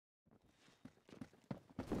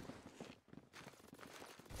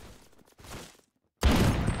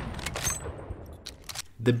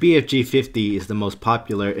The BFG 50 is the most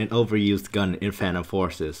popular and overused gun in Phantom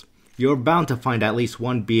Forces. You're bound to find at least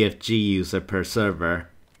one BFG user per server.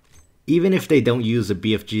 Even if they don't use a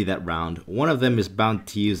BFG that round, one of them is bound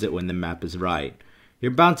to use it when the map is right.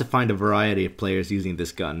 You're bound to find a variety of players using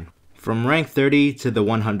this gun, from rank 30 to the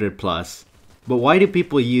 100 plus. But why do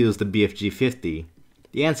people use the BFG 50?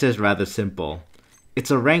 The answer is rather simple.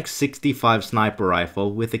 It's a rank 65 sniper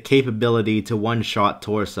rifle with the capability to one-shot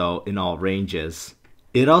torso in all ranges.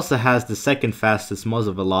 It also has the second fastest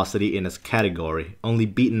muzzle velocity in its category, only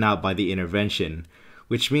beaten out by the intervention,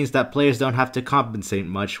 which means that players don't have to compensate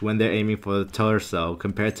much when they're aiming for the torso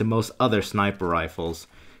compared to most other sniper rifles.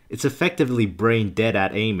 It's effectively brain dead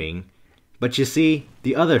at aiming. But you see,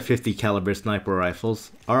 the other 50 caliber sniper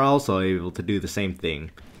rifles are also able to do the same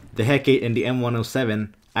thing. The HEC-8 and the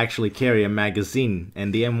M107 actually carry a magazine,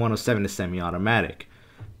 and the M107 is semi-automatic.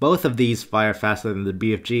 Both of these fire faster than the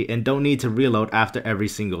BFG and don't need to reload after every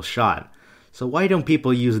single shot. So why don't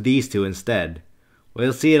people use these two instead? Well,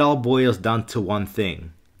 you'll see it all boils down to one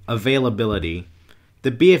thing: availability. The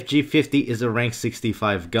BFG 50 is a rank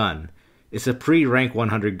 65 gun. It's a pre-rank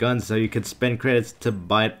 100 gun, so you could spend credits to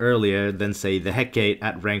buy it earlier than say the HEC-8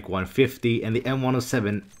 at rank 150 and the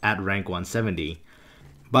M107 at rank 170.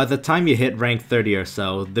 By the time you hit rank 30 or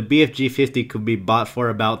so, the BFG 50 could be bought for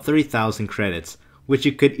about 3,000 credits, which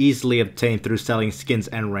you could easily obtain through selling skins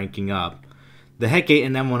and ranking up. The HEC-8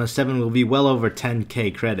 and M107 will be well over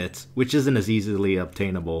 10k credits, which isn't as easily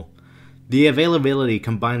obtainable. The availability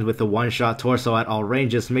combined with the one-shot torso at all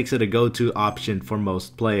ranges makes it a go-to option for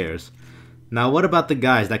most players. Now what about the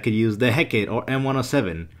guys that could use the HEC-8 or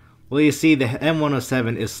M107? Well, you see, the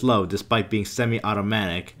M107 is slow despite being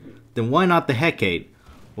semi-automatic. Then why not the HEC-8?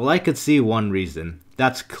 Well, I could see one reason.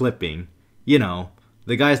 That's clipping. You know,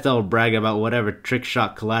 the guys that will brag about whatever trick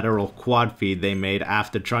shot collateral quad feed they made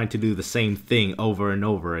after trying to do the same thing over and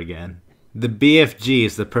over again. The BFG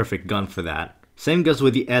is the perfect gun for that. Same goes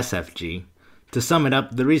with the SFG. To sum it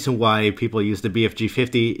up, the reason why people use the BFG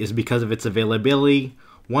 50 is because of its availability,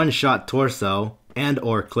 one-shot torso, and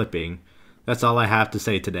or clipping. That's all I have to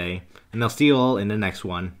say today, and I'll see you all in the next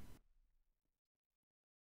one.